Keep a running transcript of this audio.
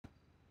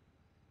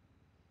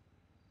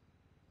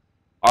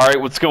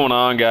Alright, what's going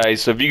on,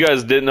 guys? So if you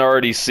guys didn't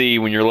already see,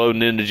 when you're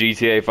loading into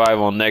GTA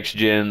 5 on next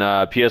gen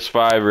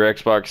PS5 or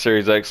Xbox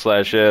Series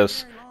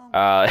X/S,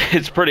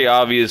 it's pretty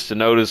obvious to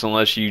notice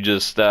unless you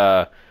just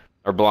are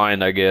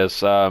blind, I guess.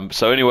 So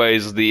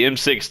anyways, the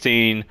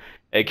M16,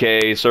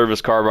 aka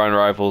Service Carbine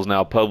rifle, is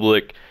now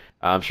public.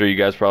 I'm sure you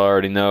guys probably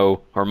already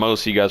know, or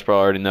most of you guys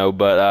probably already know,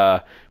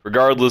 but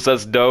regardless,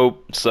 that's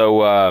dope.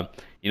 So,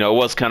 it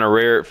was kind of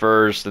rare at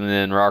first, and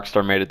then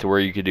Rockstar made it to where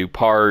you could do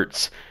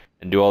parts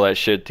and do all that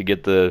shit to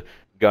get the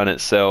gun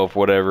itself,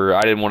 whatever.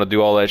 I didn't want to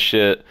do all that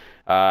shit.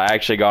 I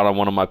actually got on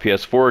one of my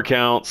PS4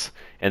 accounts,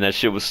 and that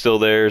shit was still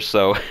there,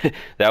 so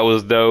that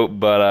was dope.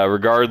 But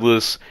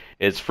regardless,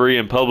 it's free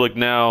in public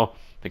now.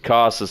 The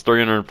cost is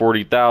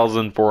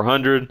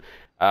 340,400.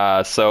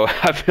 So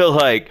I feel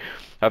like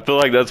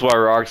that's why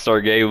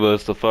Rockstar gave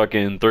us the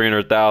fucking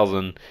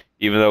 300,000,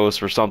 even though it was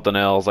for something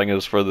else. I think it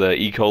was for the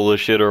E. Cola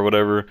shit or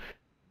whatever.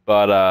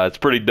 But it's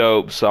pretty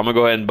dope, so I'm gonna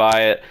go ahead and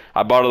buy it.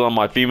 I bought it on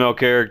my female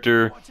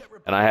character,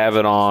 and I have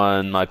it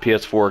on my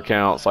PS4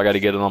 account, so I got to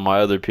get it on my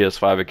other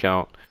PS5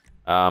 account.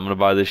 I'm gonna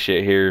buy this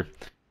shit here.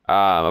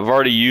 I've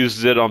already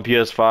used it on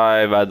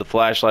PS5. I had the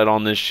flashlight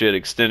on this shit,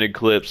 extended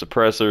clip,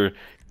 suppressor,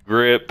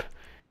 grip,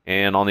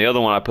 and on the other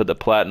one I put the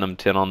platinum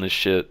tint on this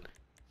shit.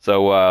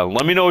 So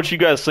let me know what you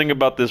guys think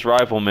about this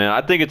rifle, man.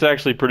 I think it's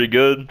actually pretty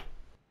good.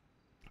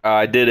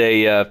 I did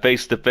a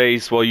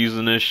face-to-face while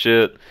using this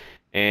shit,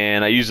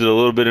 and I used it a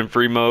little bit in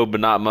free mode,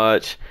 but not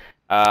much.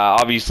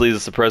 Obviously, the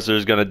suppressor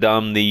is going to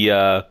dumb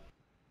the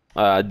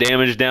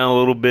damage down a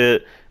little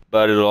bit,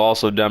 but it'll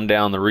also dumb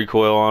down the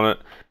recoil on it.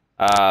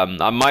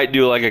 I might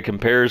do like a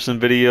comparison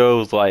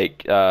videos,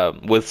 like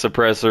with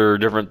suppressor,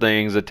 different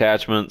things,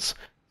 attachments,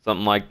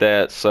 something like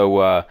that.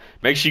 So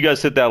make sure you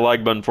guys hit that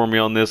like button for me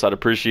on this. I'd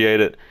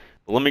appreciate it.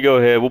 But let me go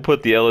ahead. We'll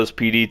put the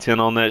LSPD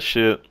 10 on that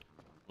shit.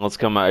 Let's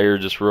come out here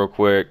just real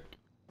quick.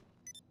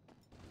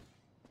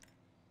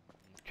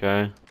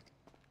 Okay.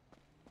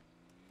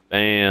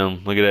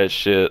 Bam. Look at that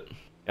shit.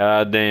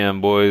 God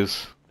damn,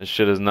 boys. This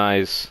shit is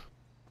nice.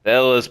 The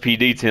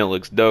LSPD tent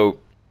looks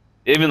dope.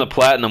 Even the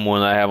platinum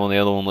one I have on the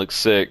other one looks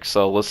sick.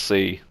 So let's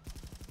see.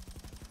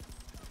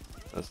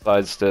 That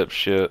sidestep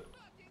shit.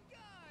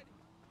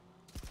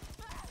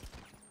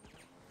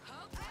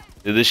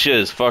 Dude, this shit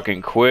is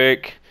fucking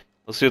quick.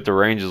 Let's see what the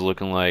range is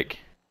looking like.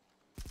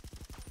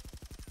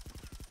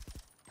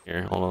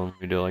 Here, hold on.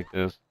 Let me do it like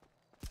this.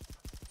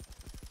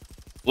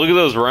 Look at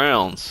those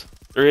rounds.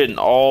 They're hitting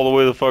all the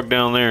way the fuck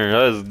down there.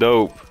 That is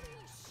dope.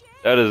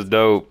 That is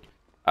dope.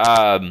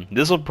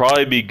 This will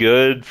probably be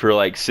good for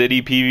like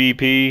city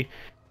PvP.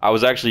 I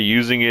was actually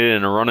using it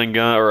in a running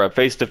gun or a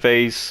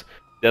face-to-face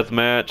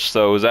deathmatch,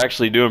 so it was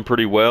actually doing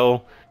pretty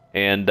well.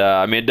 And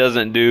I mean, it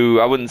doesn't do,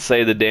 I wouldn't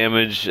say the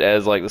damage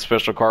as like the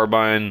Special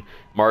Carbine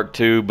Mark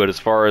II, but as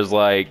far as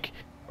like,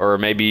 or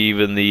maybe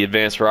even the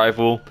advanced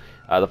rifle,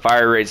 the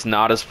fire rate's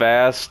not as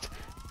fast.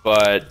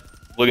 But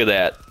look at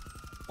that.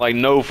 Like,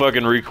 no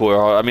fucking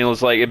recoil. I mean,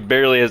 it's like it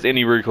barely has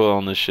any recoil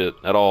on this shit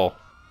at all.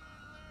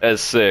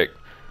 That's sick.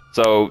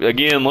 So,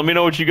 again, let me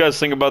know what you guys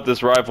think about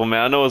this rifle,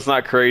 man. I know it's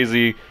not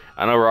crazy.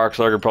 I know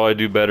Rockstar could probably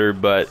do better,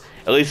 but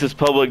at least it's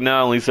public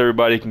now. At least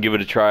everybody can give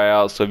it a try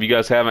out. So, if you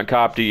guys haven't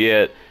copped it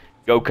yet,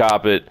 go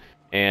cop it.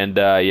 And,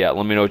 yeah,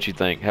 let me know what you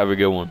think. Have a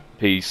good one.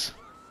 Peace.